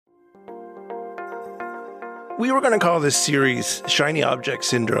We were going to call this series Shiny Object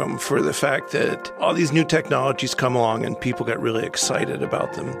Syndrome for the fact that all these new technologies come along and people get really excited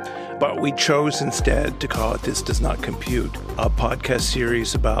about them. But we chose instead to call it This Does Not Compute, a podcast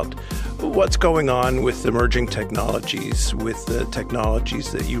series about what's going on with emerging technologies, with the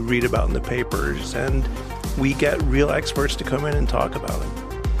technologies that you read about in the papers, and we get real experts to come in and talk about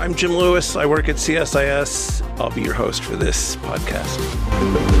them. I'm Jim Lewis. I work at CSIS. I'll be your host for this podcast.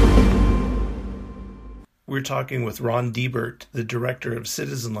 We're talking with Ron Deibert, the director of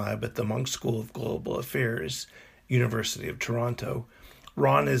Citizen Lab at the Munk School of Global Affairs, University of Toronto.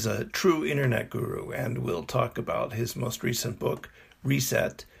 Ron is a true internet guru, and we'll talk about his most recent book,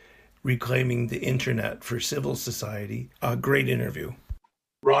 Reset, Reclaiming the Internet for Civil Society. A great interview.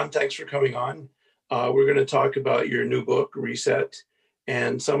 Ron, thanks for coming on. We're going to talk about your new book, Reset,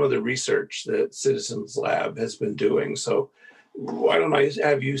 and some of the research that Citizens Lab has been doing. So why don't I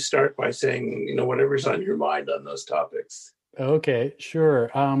have you start by saying, whatever's on your mind on those topics? Okay,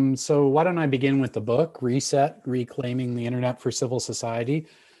 sure. So why don't I begin with the book, Reset, Reclaiming the Internet for Civil Society.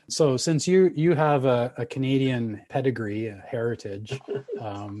 So since you have a Canadian pedigree, a heritage,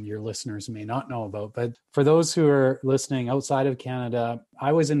 your listeners may not know about, but for those who are listening outside of Canada,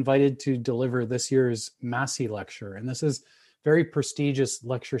 I was invited to deliver this year's Massey Lecture. And this is very prestigious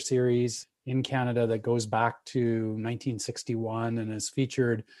lecture series in Canada that goes back to 1961 and has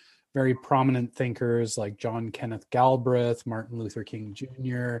featured very prominent thinkers like John Kenneth Galbraith, Martin Luther King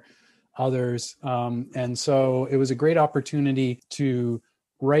Jr., others. And so it was a great opportunity to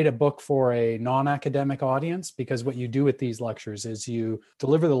write a book for a non-academic audience, because what you do with these lectures is you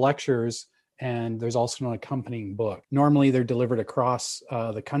deliver the lectures and there's also an accompanying book. Normally they're delivered across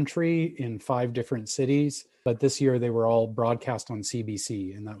the country in 5 different cities, but this year they were all broadcast on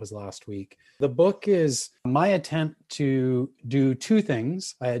CBC, and that was last week. The book is my attempt to do 2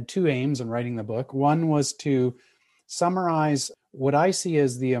 things. I had 2 aims in writing the book. One was to summarize what I see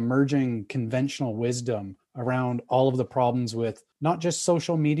as the emerging conventional wisdom around all of the problems with not just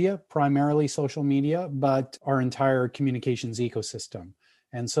social media, primarily social media, but our entire communications ecosystem.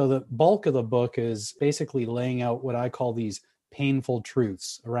 And so the bulk of the book is basically laying out what I call these painful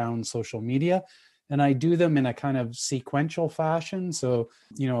truths around social media. And I do them in a kind of sequential fashion. So,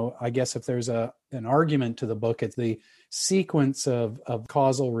 I guess if there's an argument to the book, it's the sequence of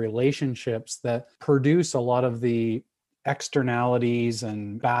causal relationships that produce a lot of the externalities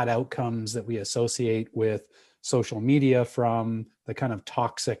and bad outcomes that we associate with social media, from the kind of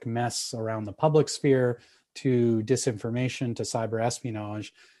toxic mess around the public sphere to disinformation to cyber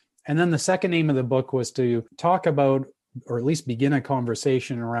espionage. And then the second aim of the book was to talk about, or at least begin a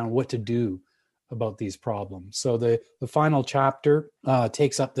conversation around what to do about these problems. So the final chapter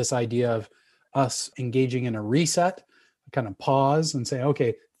takes up this idea of us engaging in a reset, kind of pause and say,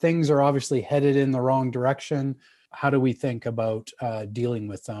 okay, things are obviously headed in the wrong direction. How do we think about dealing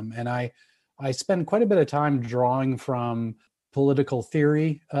with them? And I spend quite a bit of time drawing from political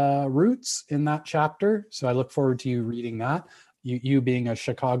theory roots in that chapter. So I look forward to you reading that. You being a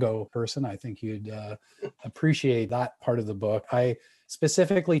Chicago person, I think you'd appreciate that part of the book. I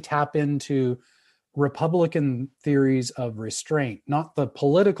specifically tap into Republican theories of restraint, not the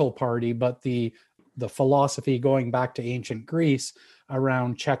political party, but the philosophy going back to ancient Greece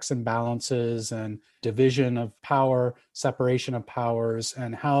around checks and balances and division of power, separation of powers,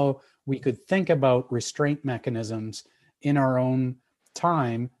 and how we could think about restraint mechanisms in our own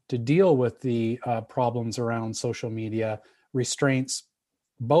time to deal with the problems around social media, restraints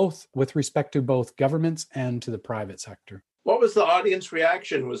both with respect to both governments and to the private sector. What was the audience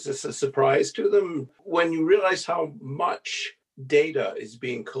reaction? Was this a surprise to them when you realized how much data is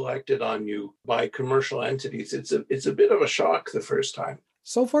being collected on you by commercial entities? It's a bit of a shock the first time.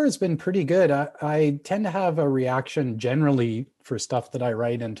 So far, it's been pretty good. I tend to have a reaction generally for stuff that I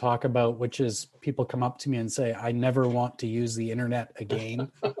write and talk about, which is people come up to me and say, I never want to use the internet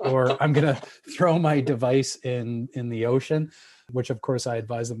again, or I'm going to throw my device in the ocean, which of course I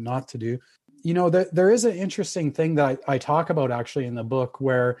advise them not to do. There is an interesting thing that I talk about actually in the book,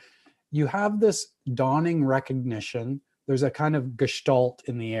 where you have this dawning recognition. There's a kind of gestalt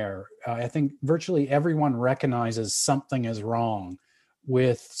in the air. I think virtually everyone recognizes something is wrong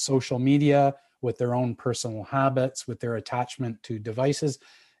with social media, with their own personal habits, with their attachment to devices,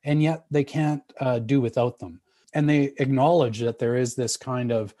 and yet they can't do without them. And they acknowledge that there is this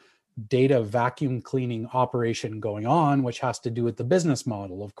kind of data vacuum cleaning operation going on, which has to do with the business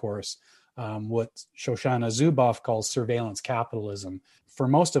model, of course, what Shoshana Zuboff calls surveillance capitalism. For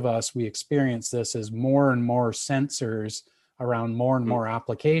most of us, we experience this as more and more sensors around more and more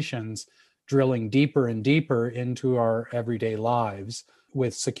applications, drilling deeper and deeper into our everyday lives,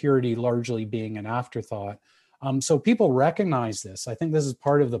 with security largely being an afterthought. So people recognize this. I think this is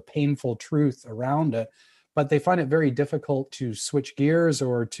part of the painful truth around it, but they find it very difficult to switch gears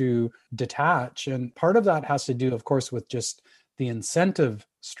or to detach. And part of that has to do, of course, with just the incentive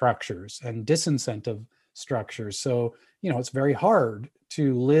structures and disincentive structures. So, it's very hard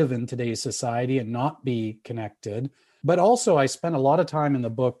to live in today's society and not be connected. But also, I spent a lot of time in the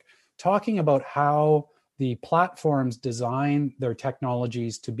book talking about how the platforms design their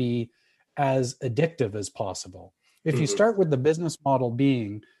technologies to be as addictive as possible. If you start with the business model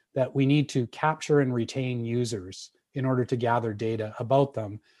being that we need to capture and retain users in order to gather data about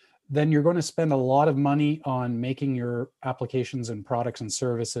them, then you're going to spend a lot of money on making your applications and products and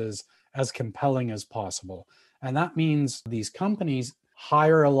services as compelling as possible. And that means these companies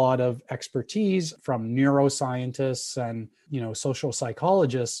hire a lot of expertise from neuroscientists and, social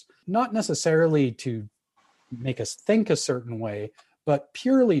psychologists, not necessarily to make us think a certain way, but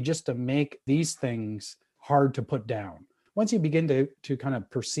purely just to make these things hard to put down. Once you begin to kind of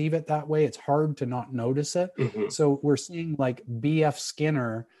perceive it that way, it's hard to not notice it. So we're seeing like B.F.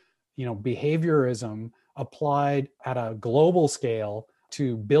 Skinner, behaviorism applied at a global scale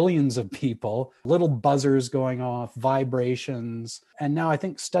to billions of people, little buzzers going off, vibrations. And now I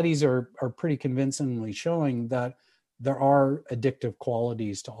think studies are pretty convincingly showing that there are addictive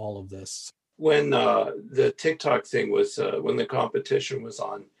qualities to all of this. When the TikTok thing was, when the competition was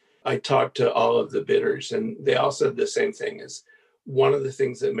on, I talked to all of the bidders, and they all said the same thing. Is one of the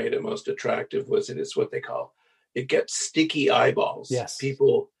things that made it most attractive was it's what they call, it gets sticky eyeballs. Yes.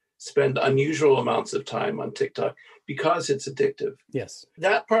 People spend unusual amounts of time on TikTok because it's addictive. Yes.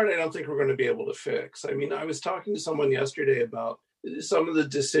 That part I don't think we're going to be able to fix. I mean, I was talking to someone yesterday about some of the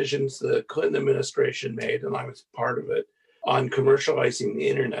decisions the Clinton administration made, and I was part of it, on commercializing the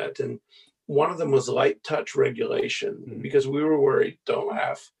internet. And one of them was light touch regulation, because we were worried, don't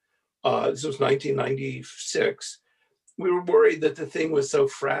laugh, this was 1996, we were worried that the thing was so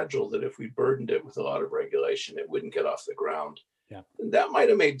fragile that if we burdened it with a lot of regulation, it wouldn't get off the ground. Yeah. That might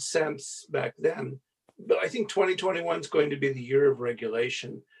have made sense back then, but I think 2021 is going to be the year of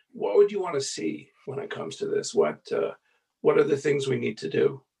regulation. What would you want to see when it comes to this? What are the things we need to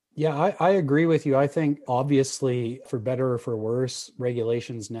do? Yeah, I agree with you. I think obviously, for better or for worse,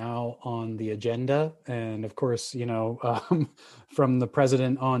 regulation's now on the agenda. And of course, from the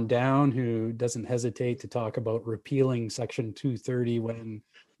president on down, who doesn't hesitate to talk about repealing Section 230 when,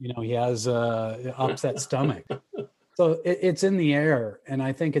 he has an upset stomach. So it's in the air. And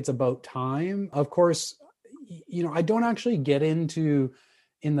I think it's about time. Of course, I don't actually get into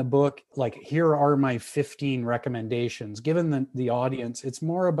in the book, like, here are my 15 recommendations. Given the audience, it's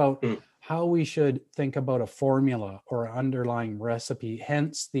more about how we should think about a formula or an underlying recipe,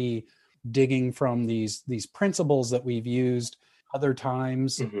 hence the digging from these principles that we've used other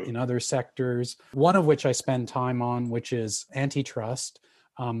times in other sectors, one of which I spend time on, which is antitrust.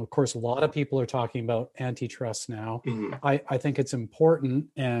 Of course, a lot of people are talking about antitrust now. I think it's important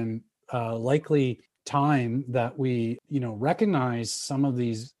and likely time that we, recognize some of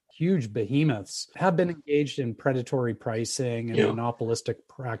these huge behemoths have been engaged in predatory pricing and monopolistic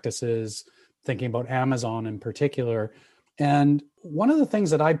practices, thinking about Amazon in particular. And one of the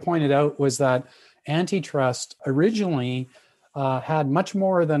things that I pointed out was that antitrust originally had much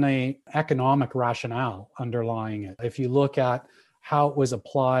more than an economic rationale underlying it. If you look at how it was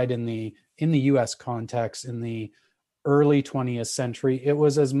applied in the US context in the early 20th century, it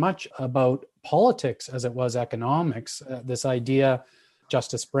was as much about politics as it was economics. This idea,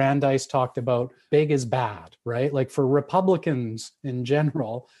 Justice Brandeis talked about, big is bad, right? Like, for Republicans in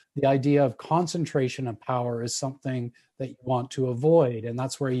general, the idea of concentration of power is something that you want to avoid. And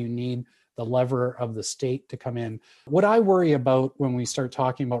that's where you need the lever of the state to come in. What I worry about when we start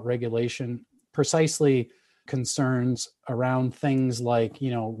talking about regulation, precisely concerns around things like,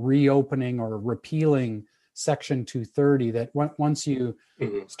 reopening or repealing Section 230, that once you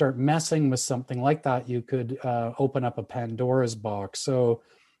start messing with something like that, you could open up a Pandora's box. So,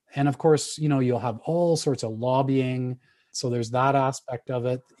 and of course, you'll have all sorts of lobbying. So there's that aspect of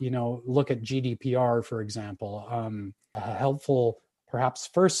it. Look at GDPR, for example, a helpful, perhaps,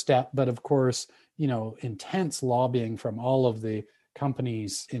 first step, but of course, intense lobbying from all of the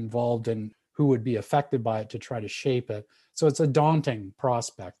companies involved and who would be affected by it to try to shape it. So it's a daunting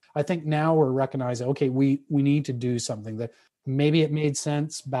prospect. I think now we're recognizing, okay, we need to do something. That maybe it made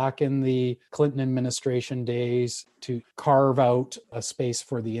sense back in the Clinton administration days to carve out a space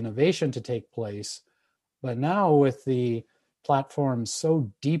for the innovation to take place. But now, with the platform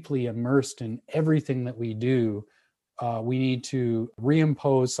so deeply immersed in everything that we do, we need to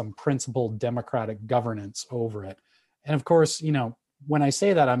reimpose some principled democratic governance over it. And of course, when I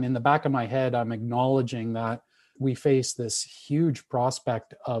say that, I'm in the back of my head, I'm acknowledging that we face this huge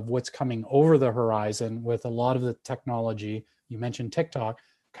prospect of what's coming over the horizon with a lot of the technology, you mentioned TikTok,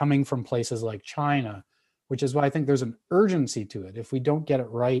 coming from places like China, which is why I think there's an urgency to it. If we don't get it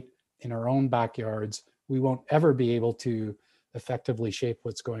right in our own backyards, we won't ever be able to effectively shape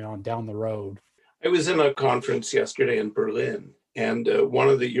what's going on down the road. I was in a conference yesterday in Berlin, and one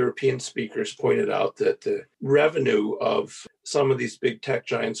of the European speakers pointed out that the revenue of some of these big tech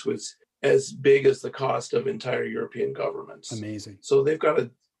giants was as big as the cost of entire European governments. Amazing. So they've got a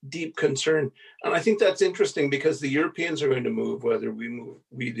deep concern. And I think that's interesting because the Europeans are going to move, whether we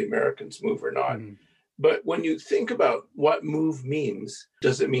the Americans move or not. Mm-hmm. But when you think about what move means,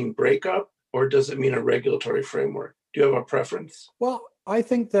 does it mean breakup or does it mean a regulatory framework? Do you have a preference? Well, I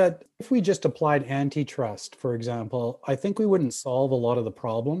think that if we just applied antitrust, for example, I think we wouldn't solve a lot of the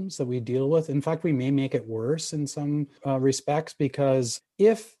problems that we deal with. In fact, we may make it worse in some respects, because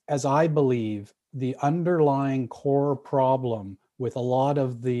if, as I believe, the underlying core problem with a lot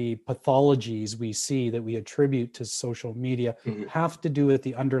of the pathologies we see that we attribute to social media have to do with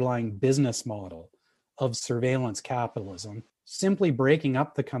the underlying business model of surveillance capitalism, simply breaking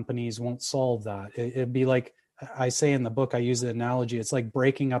up the companies won't solve that. It'd be like, I say in the book, I use the analogy, it's like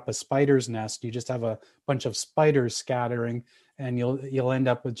breaking up a spider's nest. You just have a bunch of spiders scattering and you'll end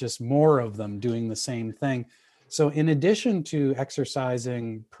up with just more of them doing the same thing. So in addition to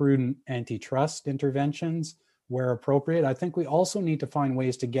exercising prudent antitrust interventions where appropriate, I think we also need to find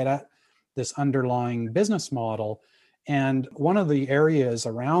ways to get at this underlying business model. And one of the areas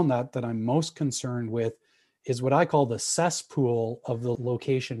around that I'm most concerned with is what I call the cesspool of the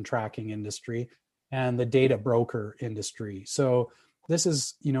location tracking industry and the data broker industry. So this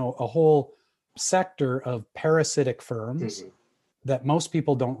is, a whole sector of parasitic firms that most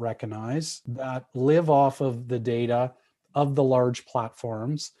people don't recognize, that live off of the data of the large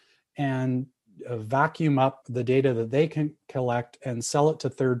platforms and vacuum up the data that they can collect and sell it to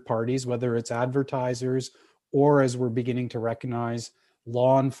third parties, whether it's advertisers or, as we're beginning to recognize,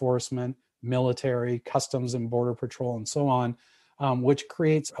 law enforcement, military, customs and border patrol, and so on, which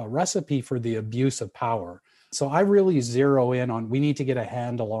creates a recipe for the abuse of power. So I really zero in on, we need to get a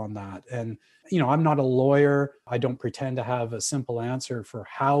handle on that. And, I'm not a lawyer. I don't pretend to have a simple answer for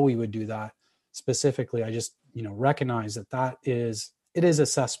how we would do that specifically. I just, recognize that it is a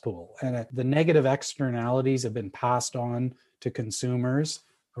cesspool, and the negative externalities have been passed on to consumers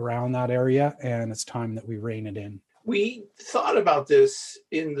around that area. And it's time that we rein it in. We thought about this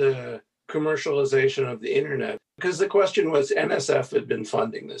in the commercialization of the internet, because the question was, NSF had been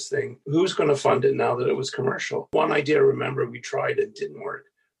funding this thing. Who's going to fund it now that it was commercial? One idea I remember we tried and didn't work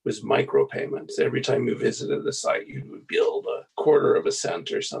was micropayments. Every time you visited the site, you would bill a quarter of a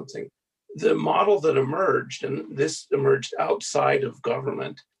cent or something. The model that emerged, and this emerged outside of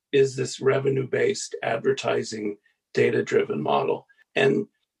government, is this revenue-based advertising, data-driven model. And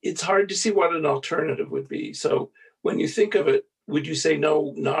it's hard to see what an alternative would be. So when you think of it, would you say,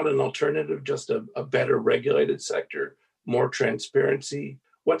 no, not an alternative, just a better regulated sector, more transparency?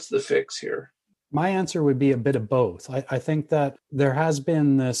 What's the fix here? My answer would be a bit of both. I think that there has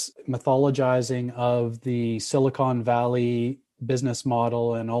been this mythologizing of the Silicon Valley business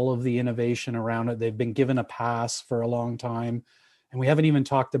model and all of the innovation around it. They've been given a pass for a long time. And we haven't even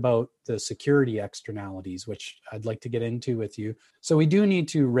talked about the security externalities, which I'd like to get into with you. So we do need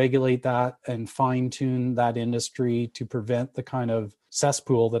to regulate that and fine-tune that industry to prevent the kind of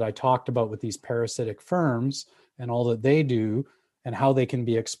cesspool that I talked about with these parasitic firms and all that they do and how they can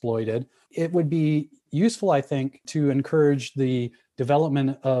be exploited. It would be useful, I think, to encourage the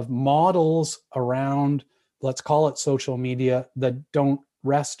development of models around, let's call it social media, that don't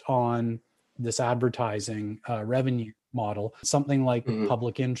rest on this advertising revenue model, something like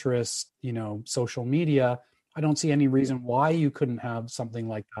public interest, social media. I don't see any reason why you couldn't have something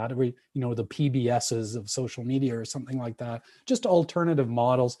like that. The PBSs of social media or something like that, just alternative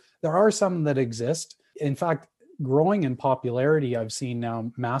models. There are some that exist. In fact, growing in popularity, I've seen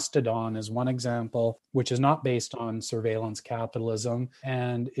now Mastodon is one example, which is not based on surveillance capitalism.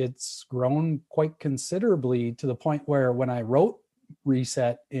 And it's grown quite considerably to the point where when I wrote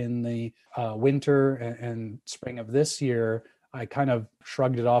Reset in the winter and spring of this year, I kind of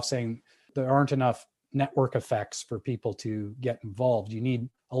shrugged it off saying there aren't enough network effects for people to get involved. You need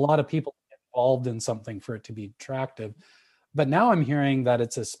a lot of people to get involved in something for it to be attractive. But now I'm hearing that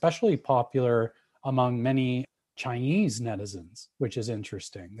it's especially popular among many Chinese netizens, which is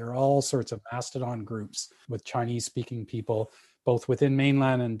interesting. There are all sorts of Mastodon groups with Chinese-speaking people, both within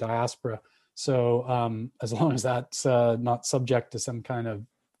mainland and diaspora. So as long as that's not subject to some kind of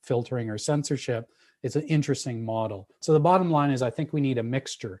filtering or censorship, it's an interesting model. So the bottom line is I think we need a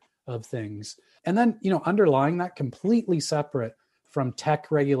mixture of things. And then, underlying that, completely separate from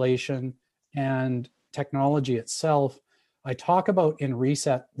tech regulation and technology itself, I talk about in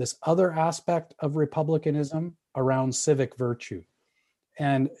Reset this other aspect of republicanism around civic virtue.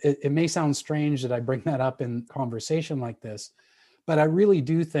 And it may sound strange that I bring that up in conversation like this, but I really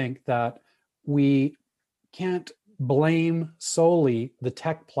do think that we can't blame solely the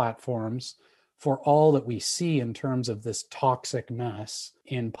tech platforms for all that we see in terms of this toxic mess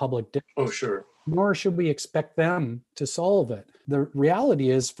in public discourse. Oh, sure. Nor should we expect them to solve it. The reality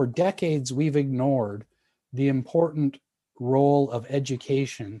is, for decades, we've ignored the important role of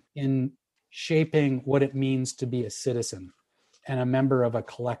education in shaping what it means to be a citizen and a member of a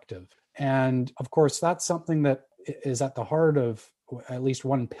collective. And of course, that's something that is at the heart of at least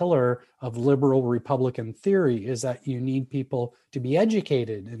one pillar of liberal Republican theory, is that you need people to be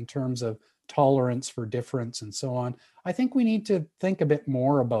educated in terms of tolerance for difference and so on. I think we need to think a bit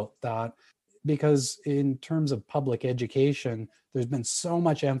more about that, because in terms of public education, there's been so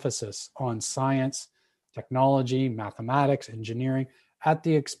much emphasis on science, technology, mathematics, engineering, at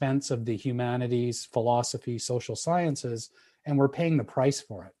the expense of the humanities, philosophy, social sciences, and we're paying the price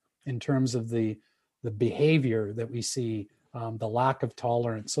for it in terms of the behavior that we see, the lack of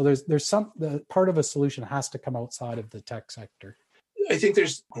tolerance. So there's the part of a solution has to come outside of the tech sector. I think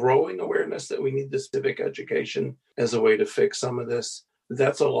there's growing awareness that we need the civic education as a way to fix some of this.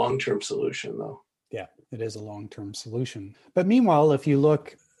 That's a long-term solution, though. Yeah, it is a long-term solution. But meanwhile, if you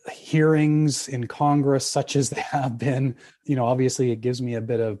look hearings in Congress, such as they have been, obviously it gives me a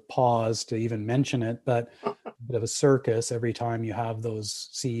bit of pause to even mention it, but a bit of a circus every time you have those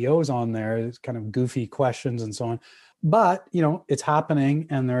CEOs on there. It's kind of goofy questions and so on. But, it's happening,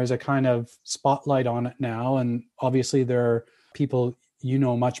 and there is a kind of spotlight on it now. And obviously there are people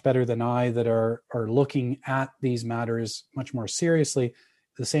much better than I that are looking at these matters much more seriously.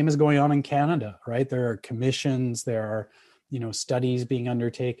 The same is going on in Canada, right? There are commissions, there are studies being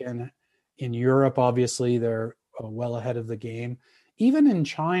undertaken. In Europe, obviously, they're well ahead of the game. Even in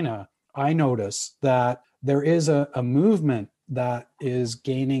China, I notice that there is a movement that is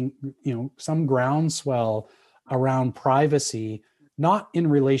gaining, some groundswell around privacy, not in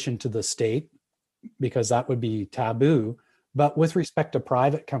relation to the state, because that would be taboo, but with respect to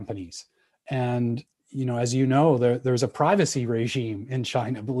private companies. And as there's a privacy regime in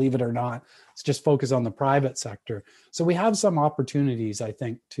China, believe it or not. It's just focused on the private sector. So we have some opportunities, I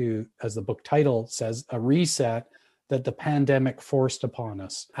think, to, as the book title says, a reset that the pandemic forced upon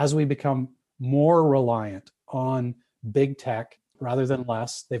us. As we become more reliant on big tech rather than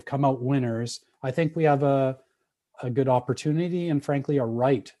less, they've come out winners. I think we have a good opportunity and, frankly, a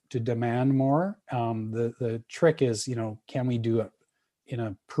right to demand more. The trick is, can we do it in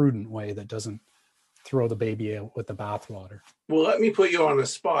a prudent way that doesn't throw the baby out with the bathwater? Well, let me put you on the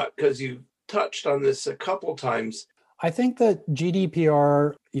spot, because you touched on this a couple times. I think that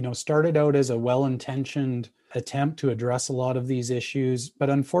GDPR, started out as a well-intentioned attempt to address a lot of these issues,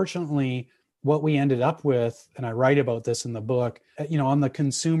 but unfortunately, what we ended up with, and I write about this in the book, on the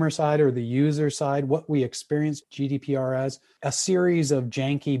consumer side or the user side, what we experienced GDPR as a series of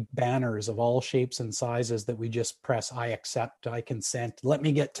janky banners of all shapes and sizes that we just press, I accept, I consent, let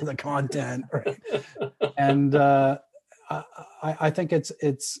me get to the content. Right? And I think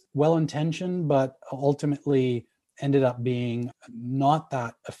it's well-intentioned, but ultimately ended up being not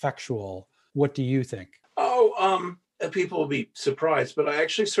that effectual. What do you think? People will be surprised, but I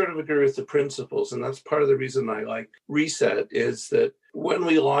actually sort of agree with the principles. And that's part of the reason I like Reset, is that when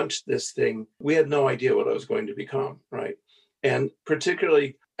we launched this thing, we had no idea what it was going to become, right? And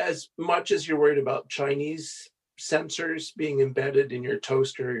particularly, as much as you're worried about Chinese sensors being embedded in your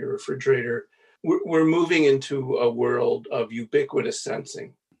toaster, your refrigerator, we're moving into a world of ubiquitous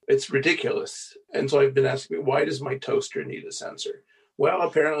sensing. It's ridiculous. And so I've been asking, why does my toaster need a sensor? Well,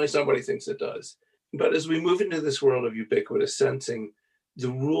 apparently somebody thinks it does. But as we move into this world of ubiquitous sensing, the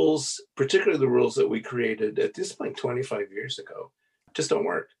rules, particularly the rules that we created at this point 25 years ago, just don't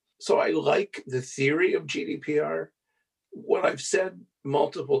work. So I like the theory of GDPR. What I've said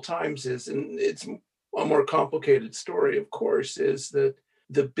multiple times is, and it's a more complicated story, of course, is that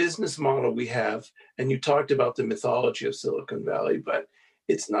the business model we have, and you talked about the mythology of Silicon Valley, but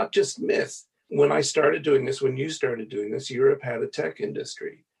it's not just myth. When I started doing this, when you started doing this, Europe had a tech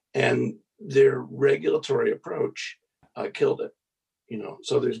industry, and their regulatory approach killed it.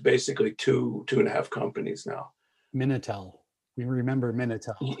 So there's basically two and a half companies now. Minitel. We remember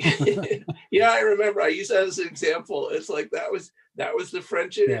Minitel. Yeah, I remember. I use that as an example. It's like that was the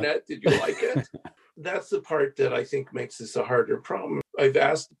French internet. Yeah. Did you like it? That's the part that I think makes this a harder problem. I've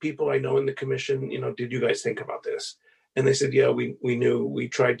asked people I know in the commission, did you guys think about this? And they said, yeah, we knew. We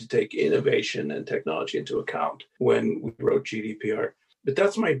tried to take innovation and technology into account when we wrote GDPR. But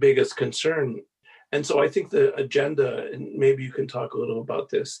that's my biggest concern. And so I think the agenda, and maybe you can talk a little about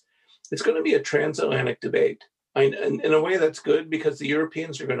this, it's going to be a transatlantic debate. And in a way, that's good because the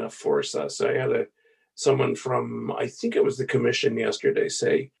Europeans are going to force us. I had someone from, I think it was the Commission yesterday,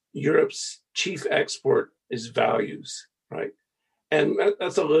 say Europe's chief export is values, right? And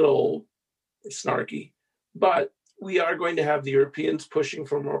that's a little snarky, but we are going to have the Europeans pushing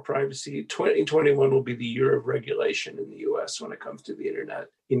for more privacy. 2021 will be the year of regulation in the US when it comes to the internet,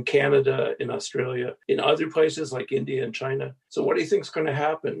 in Canada, in Australia, in other places like India and China. So what do you think is going to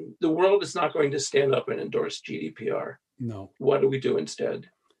happen? The world is not going to stand up and endorse GDPR. No. What do we do instead?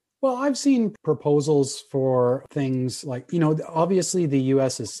 Well, I've seen proposals for things like, obviously the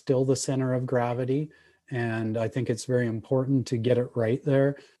US is still the center of gravity. And I think it's very important to get it right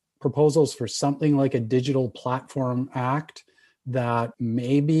there. Proposals for something like a digital platform act that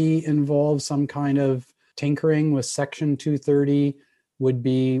maybe involves some kind of tinkering with Section 230 would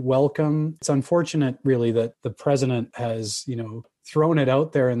be welcome. It's unfortunate, really, that the president has, thrown it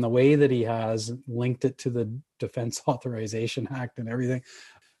out there in the way that he has, linked it to the Defense Authorization Act and everything,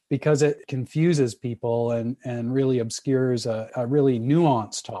 because it confuses people and really obscures a really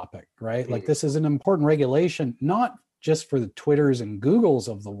nuanced topic, right? Like, this is an important regulation, not just for the Twitters and Googles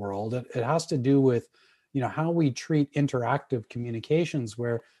of the world. It has to do with, how we treat interactive communications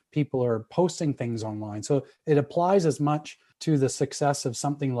where people are posting things online. So it applies as much to the success of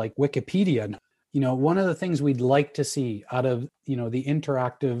something like Wikipedia. One of the things we'd like to see out of, the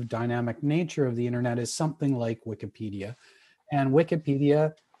interactive dynamic nature of the internet is something like Wikipedia. And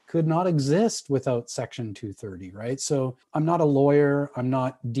Wikipedia could not exist without Section 230, right? So I'm not a lawyer. I'm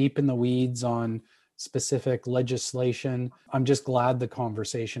not deep in the weeds on specific legislation. I'm just glad the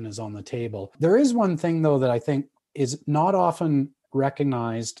conversation is on the table. There is one thing, though, that I think is not often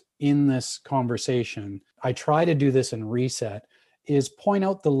recognized in this conversation. I try to do this in Reset, is point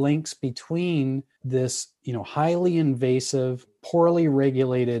out the links between this, highly invasive, poorly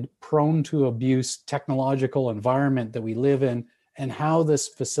regulated, prone to abuse technological environment that we live in, and how this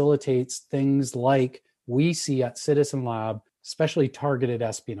facilitates things like we see at Citizen Lab, especially targeted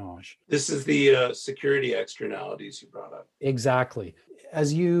espionage. This is the security externalities you brought up. Exactly.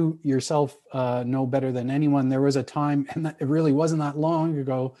 As you yourself know better than anyone, there was a time, and it really wasn't that long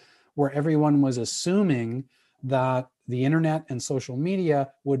ago, where everyone was assuming that the internet and social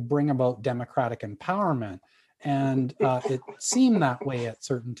media would bring about democratic empowerment. And it seemed that way at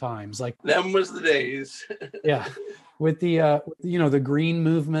certain times. Like, them was the days. Yeah, with the the Green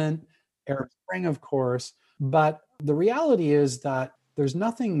Movement, Arab Spring, of course. But the reality is that there's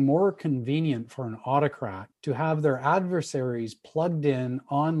nothing more convenient for an autocrat to have their adversaries plugged in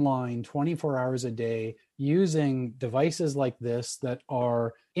online 24 hours a day using devices like this that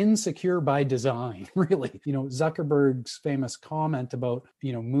are insecure by design, really. Zuckerberg's famous comment about,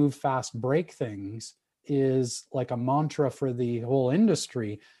 move fast, break things is like a mantra for the whole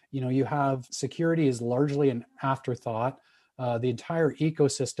industry. You have security is largely an afterthought. The entire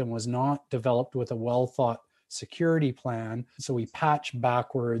ecosystem was not developed with a well-thought security plan. So we patch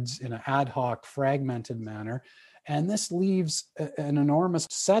backwards in an ad hoc, fragmented manner. And this leaves an enormous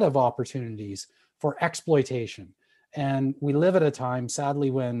set of opportunities for exploitation. And we live at a time,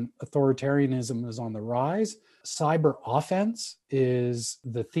 sadly, when authoritarianism is on the rise. Cyber offense is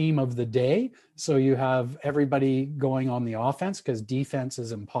the theme of the day. So you have everybody going on the offense because defense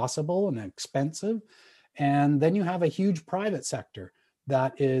is impossible and expensive. And then you have a huge private sector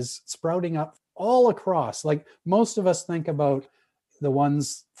that is sprouting up all across. Like, most of us think about the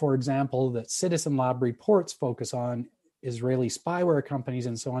ones, for example, that Citizen Lab reports focus on, Israeli spyware companies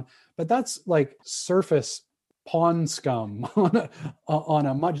and so on. But that's like surface pond scum on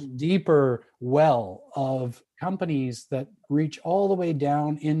a much deeper well of companies that reach all the way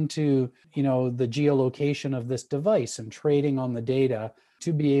down into, the geolocation of this device and trading on the data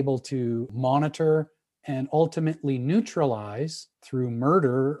to be able to monitor and ultimately neutralize through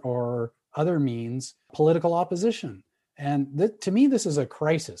murder or other means political opposition. And to me, this is a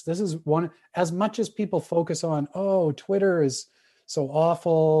crisis. This is one, as much as people focus on, Twitter is so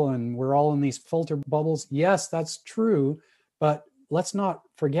awful and we're all in these filter bubbles. Yes, that's true. But let's not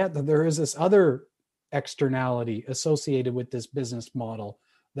forget that there is this other externality associated with this business model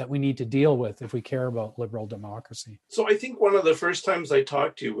that we need to deal with if we care about liberal democracy. So I think one of the first times I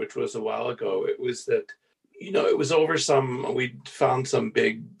talked to you, which was a while ago, it was that, it was over we found some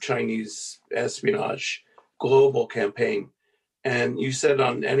big Chinese espionage global campaign. And you said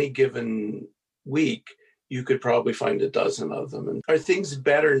on any given week, you could probably find a dozen of them. And are things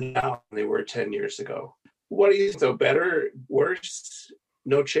better now than they were 10 years ago? What do you think, though? Better, worse,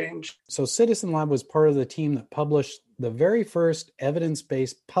 no change? So Citizen Lab was part of the team that published the very first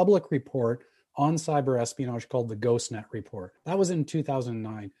evidence-based public report on cyber espionage called the GhostNet report. That was in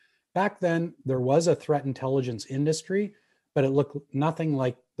 2009. Back then, there was a threat intelligence industry, but it looked nothing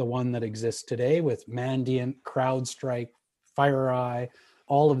like the one that exists today with Mandiant, CrowdStrike, FireEye.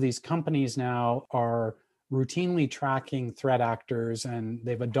 All of these companies now are routinely tracking threat actors, and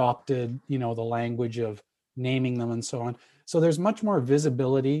they've adopted, the language of naming them and so on. So there's much more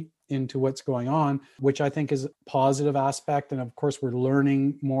visibility into what's going on, which I think is a positive aspect. And of course, we're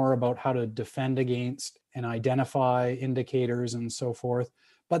learning more about how to defend against and identify indicators and so forth.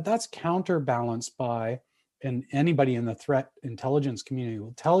 But that's counterbalanced by, and anybody in the threat intelligence community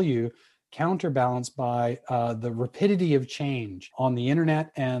will tell you, counterbalanced by the rapidity of change on the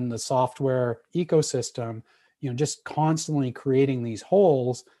internet and the software ecosystem, just constantly creating these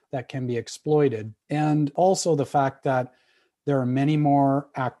holes that can be exploited. And also the fact that there are many more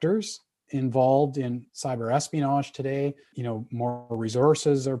actors involved in cyber espionage today. More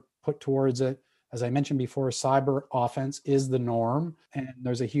resources are put towards it. As I mentioned before, cyber offense is the norm, and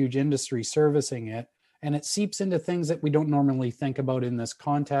there's a huge industry servicing it. And it seeps into things that we don't normally think about in this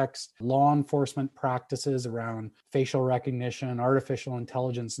context. Law enforcement practices around facial recognition, artificial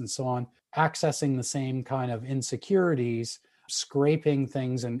intelligence, and so on, accessing the same kind of insecurities, scraping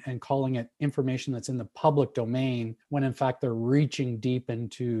things and calling it information that's in the public domain, when in fact they're reaching deep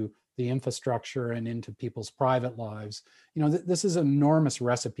into the infrastructure and into people's private lives. This is an enormous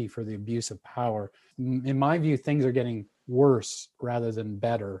recipe for the abuse of power. In my view, things are getting worse rather than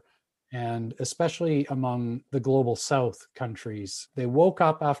better. And especially among the global South countries, they woke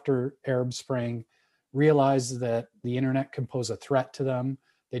up after Arab Spring, realized that the internet can pose a threat to them.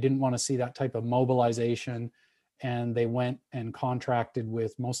 They didn't want to see that type of mobilization. And they went and contracted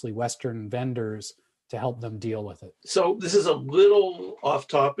with mostly Western vendors to help them deal with it. So this is a little off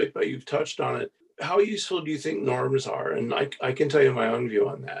topic, but you've touched on it. How useful do you think norms are? And I can tell you my own view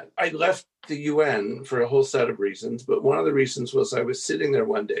on that. I left the UN for a whole set of reasons, but one of the reasons was I was sitting there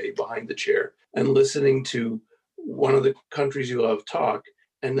one day behind the chair and listening to one of the countries you love talk,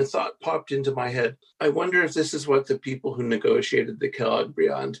 and the thought popped into my head, I wonder if this is what the people who negotiated the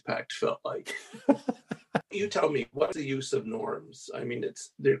Kellogg-Briand Pact felt like. You tell me, what's the use of norms? I mean,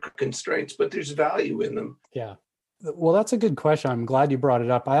 they're constraints, but there's value in them. Yeah. Well, that's a good question. I'm glad you brought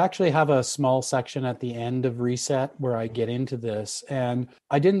it up. I actually have a small section at the end of Reset where I get into this. And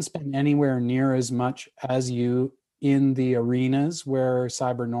I didn't spend anywhere near as much as you in the arenas where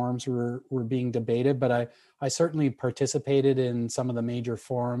cyber norms were being debated, but I certainly participated in some of the major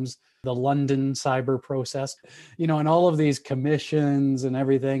forums, the London cyber process, and all of these commissions and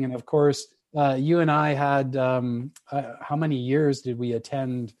everything. And of course, you and I had, how many years did we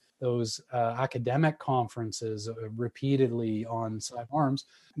attend those academic conferences repeatedly on cyber norms?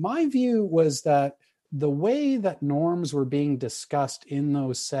 My view was that the way that norms were being discussed in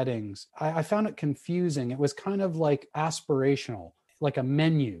those settings, I found it confusing. It was kind of like aspirational, like a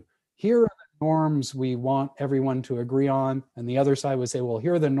menu. Here are the norms we want everyone to agree on. And the other side would say, well,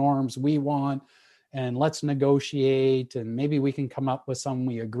 here are the norms we want, and let's negotiate, and maybe we can come up with some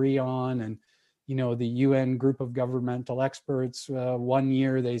we agree on. And the UN group of governmental experts, one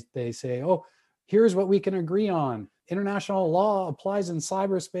year they say, oh, here's what we can agree on. International law applies in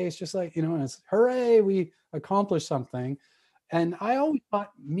cyberspace, just like, and it's hooray, we accomplished something. And I always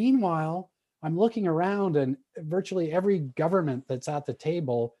thought, meanwhile, I'm looking around and virtually every government that's at the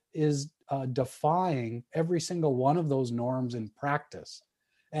table is defying every single one of those norms in practice.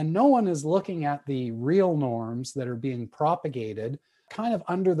 And no one is looking at the real norms that are being propagated kind of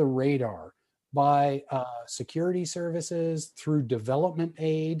under the radar by security services, through development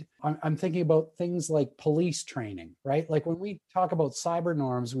aid. I'm thinking about things like police training, right? Like when we talk about cyber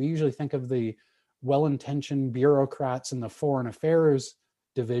norms, we usually think of the well-intentioned bureaucrats in the foreign affairs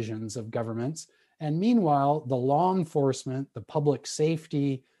divisions of governments. And meanwhile, the law enforcement, the public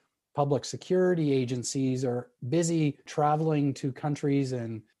safety, public security agencies are busy traveling to countries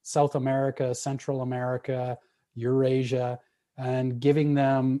in South America, Central America, Eurasia, and giving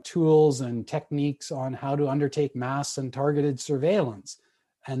them tools and techniques on how to undertake mass and targeted surveillance.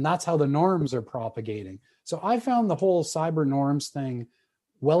 And that's how the norms are propagating. So I found the whole cyber norms thing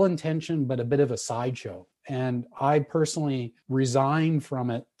well-intentioned, but a bit of a sideshow. And I personally resigned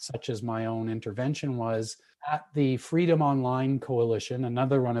from it, such as my own intervention was at the Freedom Online Coalition,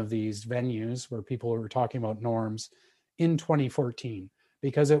 another one of these venues where people were talking about norms in 2014,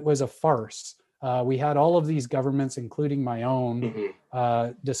 because it was a farce. We had all of these governments, including my own,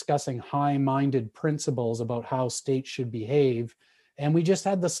 discussing high-minded principles about how states should behave. And we just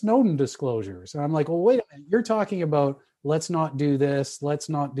had the Snowden disclosures. And I'm like, well, wait a minute. You're talking about, let's not do this, let's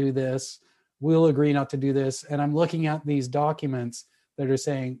not do this, we'll agree not to do this. And I'm looking at these documents that are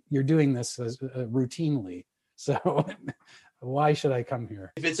saying you're doing this routinely. So why should I come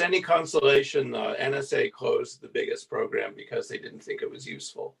here? If it's any consolation, NSA closed the biggest program because they didn't think it was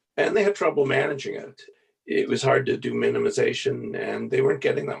useful. And they had trouble managing it. It was hard to do minimization, and they weren't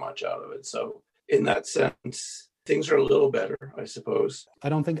getting that much out of it. So in that sense, things are a little better, I suppose. I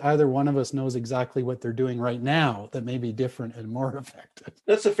don't think either one of us knows exactly what they're doing right now that may be different and more effective.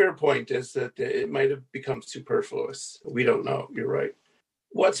 That's a fair point, is that it might have become superfluous. We don't know. You're right.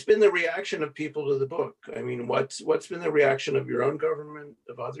 What's been the reaction of people to the book? I mean, what's been the reaction of your own government,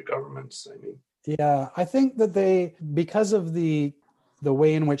 of other governments? I mean, yeah, I think that because of the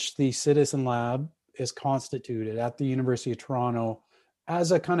way in which the Citizen Lab is constituted at the University of Toronto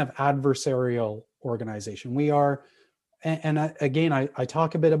as a kind of adversarial organization. We are, and again, I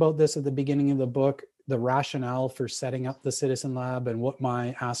talk a bit about this at the beginning of the book, the rationale for setting up the Citizen Lab and what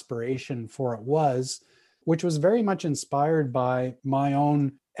my aspiration for it was, which was very much inspired by my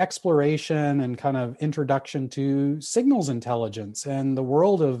own exploration and kind of introduction to signals intelligence and the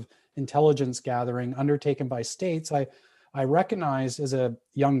world of intelligence gathering undertaken by states. I recognized as a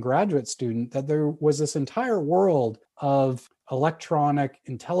young graduate student that there was this entire world of electronic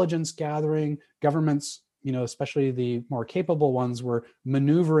intelligence gathering. Governments, especially the more capable ones, were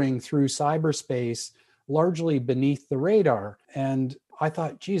maneuvering through cyberspace largely beneath the radar. And I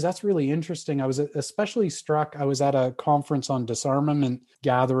thought, geez, that's really interesting. I was especially struck. I was at a conference on disarmament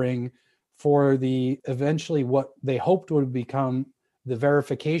gathering for eventually what they hoped would become the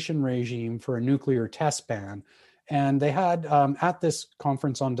verification regime for a nuclear test ban. And they had at this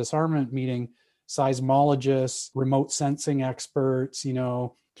conference on disarmament meeting, seismologists, remote sensing experts,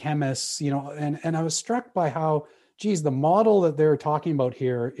 chemists, and I was struck by how, geez, the model that they're talking about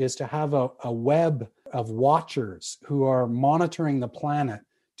here is to have a web of watchers who are monitoring the planet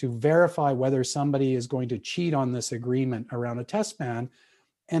to verify whether somebody is going to cheat on this agreement around a test ban.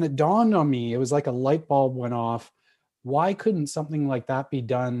 And it dawned on me, it was like a light bulb went off. Why couldn't something like that be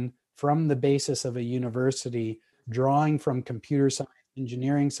done from the basis of a university, drawing from computer science,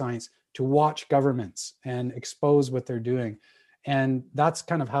 engineering science, to watch governments and expose what they're doing? And that's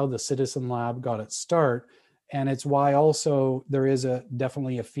kind of how the Citizen Lab got its start. And it's why also there is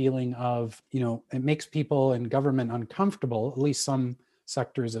definitely a feeling of, it makes people in government uncomfortable, at least some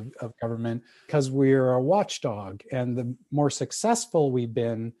sectors of government, because we're a watchdog. And the more successful we've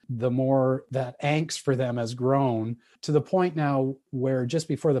been, the more that angst for them has grown, to the point now where just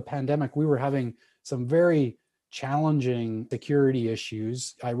before the pandemic, we were having some very challenging security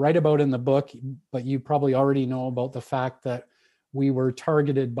issues. I write about in the book, but you probably already know about the fact that we were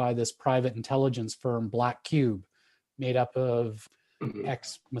targeted by this private intelligence firm, Black Cube, made up of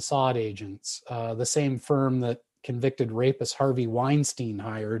ex-Mossad agents, the same firm that convicted rapist Harvey Weinstein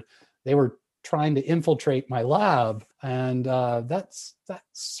hired. They were trying to infiltrate my lab, and that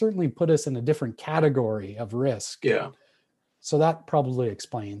certainly put us in a different category of risk. Yeah. So that probably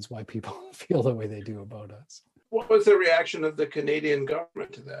explains why people feel the way they do about us. What was the reaction of the Canadian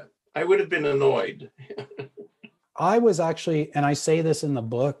government to that? I would have been annoyed. I was actually, and I say this in the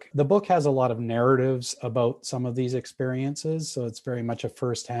book has a lot of narratives about some of these experiences. So it's very much a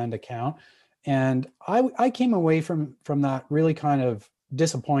firsthand account. And I came away from that really kind of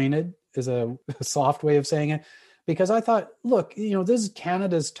disappointed, is a soft way of saying it, because I thought, look, this is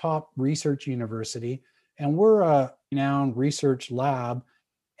Canada's top research university, and we're a renowned research lab,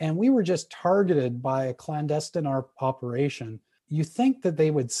 and we were just targeted by a clandestine operation. You think that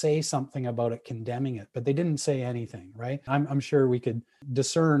they would say something about it, condemning it, but they didn't say anything, right? I'm sure we could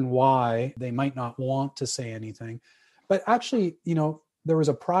discern why they might not want to say anything. But actually, there was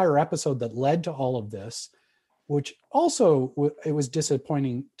a prior episode that led to all of this, which also it was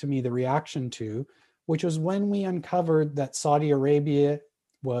disappointing to me, the reaction to, which was when we uncovered that Saudi Arabia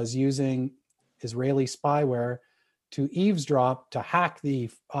was using Israeli spyware to eavesdrop, to hack the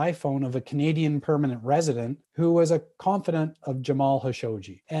iPhone of a Canadian permanent resident who was a confidant of Jamal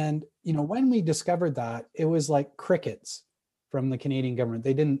Khashoggi. And, when we discovered that, it was like crickets from the Canadian government.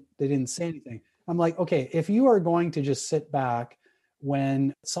 They didn't say anything. I'm like, okay, if you are going to just sit back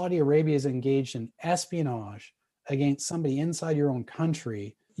when Saudi Arabia is engaged in espionage against somebody inside your own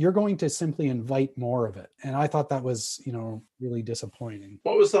country, you're going to simply invite more of it. And I thought that was, really disappointing.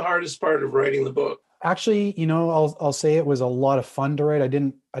 What was the hardest part of writing the book? Actually, I'll say it was a lot of fun to write. I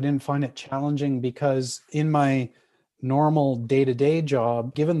didn't find it challenging because in my normal day-to-day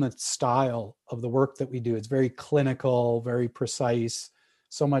job, given the style of the work that we do, it's very clinical, very precise,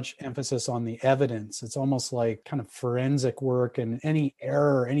 so much emphasis on the evidence. It's almost like kind of forensic work, and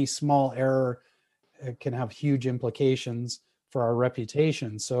any small error it can have huge implications for our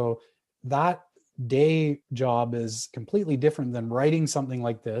reputation. So that day job is completely different than writing something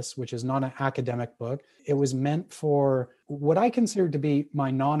like this, which is not an academic book. It was meant for what I consider to be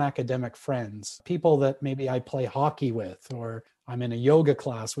my non-academic friends, people that maybe I play hockey with or I'm in a yoga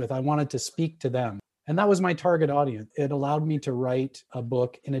class with. I wanted to speak to them. And that was my target audience. It allowed me to write a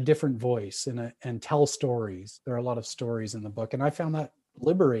book in a different voice and tell stories. There are a lot of stories in the book. And I found that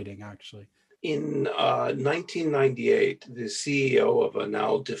liberating, actually. In 1998, the CEO of a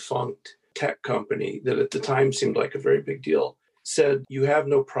now defunct tech company that at the time seemed like a very big deal said, "You have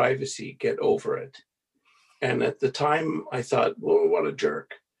no privacy, get over it." And at the time, I thought, well, what a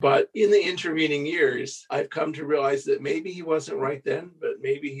jerk. But in the intervening years, I've come to realize that maybe he wasn't right then, but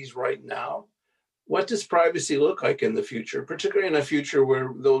maybe he's right now. What does privacy look like in the future, particularly in a future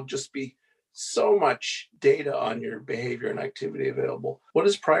where there'll just be so much data on your behavior and activity available? What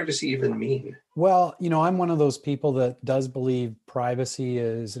does privacy even mean? Well, I'm one of those people that does believe privacy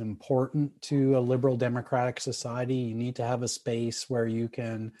is important to a liberal democratic society. You need to have a space where you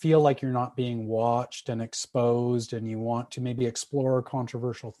can feel like you're not being watched and exposed, and you want to maybe explore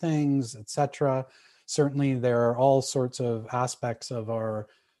controversial things, etc. Certainly, there are all sorts of aspects of our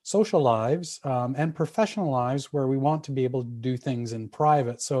social lives and professional lives where we want to be able to do things in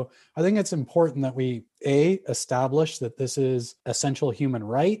private. So I think it's important that we, establish that this is essential human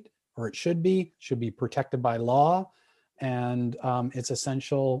right, or it should be protected by law, and it's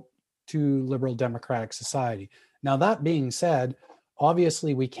essential to liberal democratic society. Now, that being said,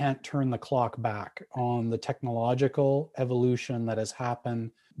 obviously we can't turn the clock back on the technological evolution that has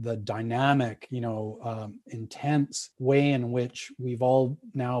happened, the dynamic, intense way in which we've all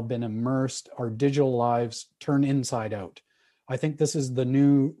now been immersed, our digital lives turn inside out. I think this is the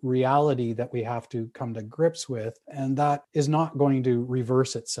new reality that we have to come to grips with, and that is not going to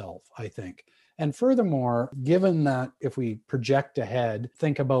reverse itself, I think. And furthermore, given that if we project ahead,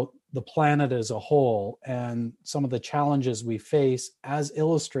 think about the planet as a whole and some of the challenges we face as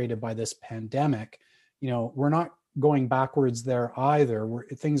illustrated by this pandemic, we're not going backwards there either.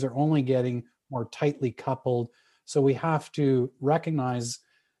 Things are only getting more tightly coupled. So we have to recognize,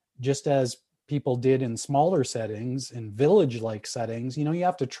 just as people did in smaller settings, in village-like settings, you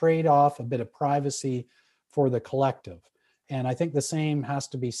have to trade off a bit of privacy for the collective. And I think the same has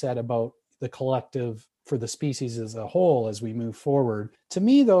to be said about the collective for the species as a whole as we move forward. To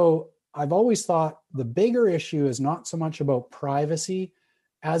me, though, I've always thought the bigger issue is not so much about privacy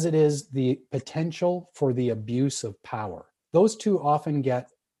as it is the potential for the abuse of power. Those two often get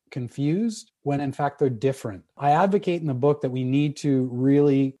confused when in fact they're different. I advocate in the book that we need to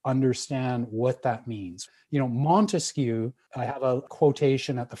really understand what that means. Montesquieu, I have a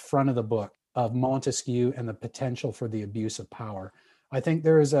quotation at the front of the book of Montesquieu and the potential for the abuse of power. I think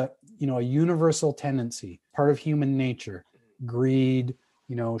there is a universal tendency, part of human nature, greed,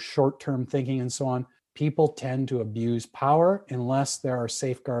 short-term thinking and so on. People tend to abuse power unless there are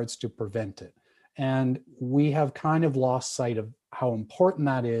safeguards to prevent it. And we have kind of lost sight of how important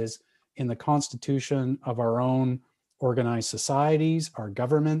that is in the constitution of our own organized societies, our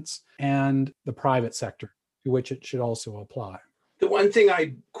governments, and the private sector, to which it should also apply. The one thing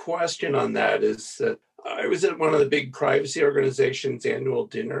I question on that is that I was at one of the big privacy organizations' annual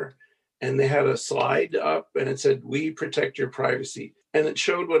dinner, and they had a slide up and it said, "We protect your privacy." And it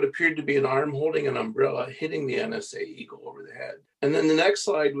showed what appeared to be an arm holding an umbrella hitting the NSA eagle over the head. And then the next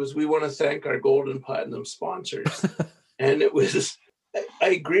slide was, "We want to thank our gold and platinum sponsors." And it was, I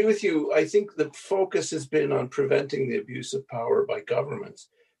agree with you. I think the focus has been on preventing the abuse of power by governments.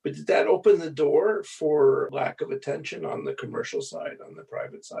 But did that open the door for lack of attention on the commercial side, on the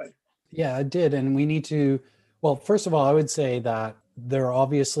private side? Yeah, it did. And we need to, well, first of all, I would say that there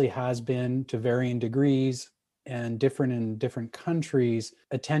obviously has been, to varying degrees and different in different countries,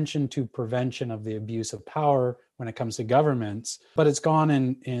 attention to prevention of the abuse of power when it comes to governments. But it's gone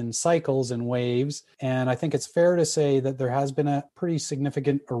in cycles and waves. And I think it's fair to say that there has been a pretty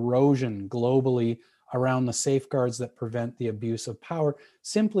significant erosion globally around the safeguards that prevent the abuse of power,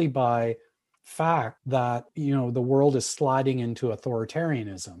 simply by fact that the world is sliding into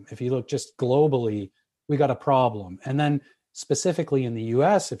authoritarianism. If you look just globally, we got a problem. And then specifically in the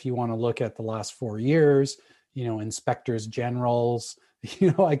US, if you want to look at the last 4 years, inspectors generals,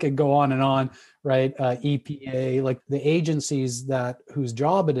 I could go on and on, right? EPA, like the agencies whose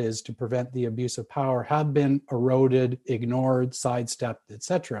job it is to prevent the abuse of power have been eroded, ignored, sidestepped,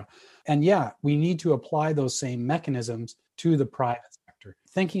 etc. And yeah, we need to apply those same mechanisms to the private sector.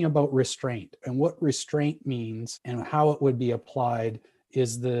 Thinking about restraint and what restraint means and how it would be applied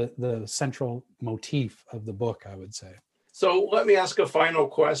is the central motif of the book, I would say. So let me ask a final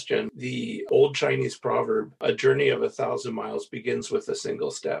question. The old Chinese proverb, a journey of 1,000 miles begins with a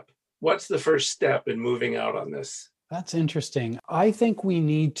single step. What's the first step in moving out on this? That's interesting. I think we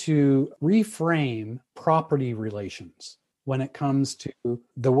need to reframe property relations when it comes to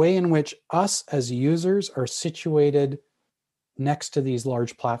the way in which us as users are situated next to these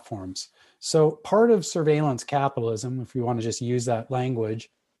large platforms. So part of surveillance capitalism, if you want to just use that language,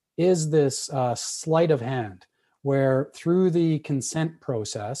 is this sleight of hand, where through the consent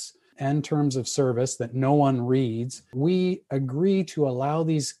process and terms of service that no one reads, we agree to allow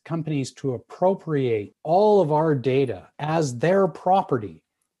these companies to appropriate all of our data as their property.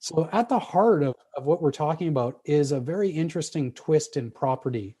 So at the heart of what we're talking about is a very interesting twist in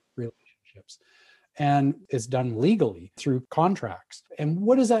property relationships. And it's done legally through contracts. And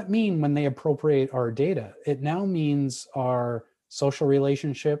what does that mean when they appropriate our data? It now means our social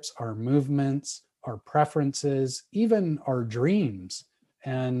relationships, our movements, our preferences, even our dreams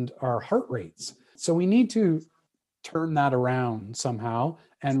and our heart rates. So we need to turn that around somehow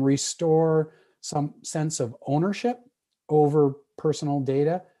and restore some sense of ownership over personal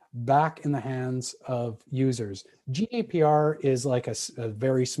data back in the hands of users. GDPR is like a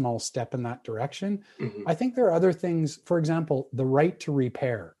very small step in that direction. Mm-hmm. I think there are other things, for example, the right to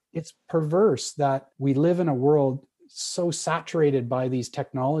repair. It's perverse that we live in a world so saturated by these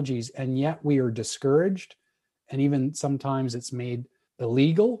technologies, and yet we are discouraged. And even sometimes it's made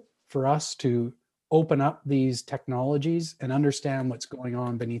illegal for us to open up these technologies and understand what's going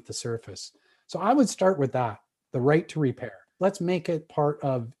on beneath the surface. So I would start with that, the right to repair. Let's make it part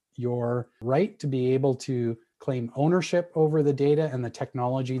of your right to be able to claim ownership over the data and the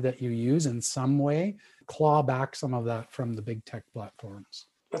technology that you use in some way, claw back some of that from the big tech platforms.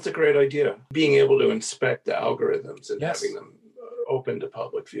 That's a great idea. Being able to inspect the algorithms and Yes. having them open to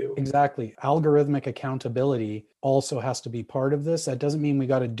public view. Exactly. Algorithmic accountability also has to be part of this. That doesn't mean we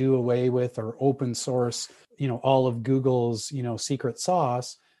got to do away with or open source, all of Google's, secret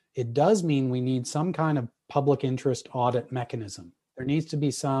sauce. It does mean we need some kind of public interest audit mechanism. There needs to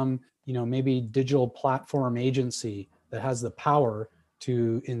be some, maybe digital platform agency that has the power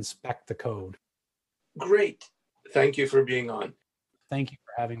to inspect the code. Great. Thank you for being on. Thank you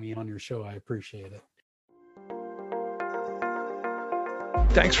for having me on your show. I appreciate it.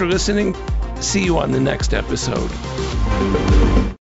 Thanks for listening. See you on the next episode.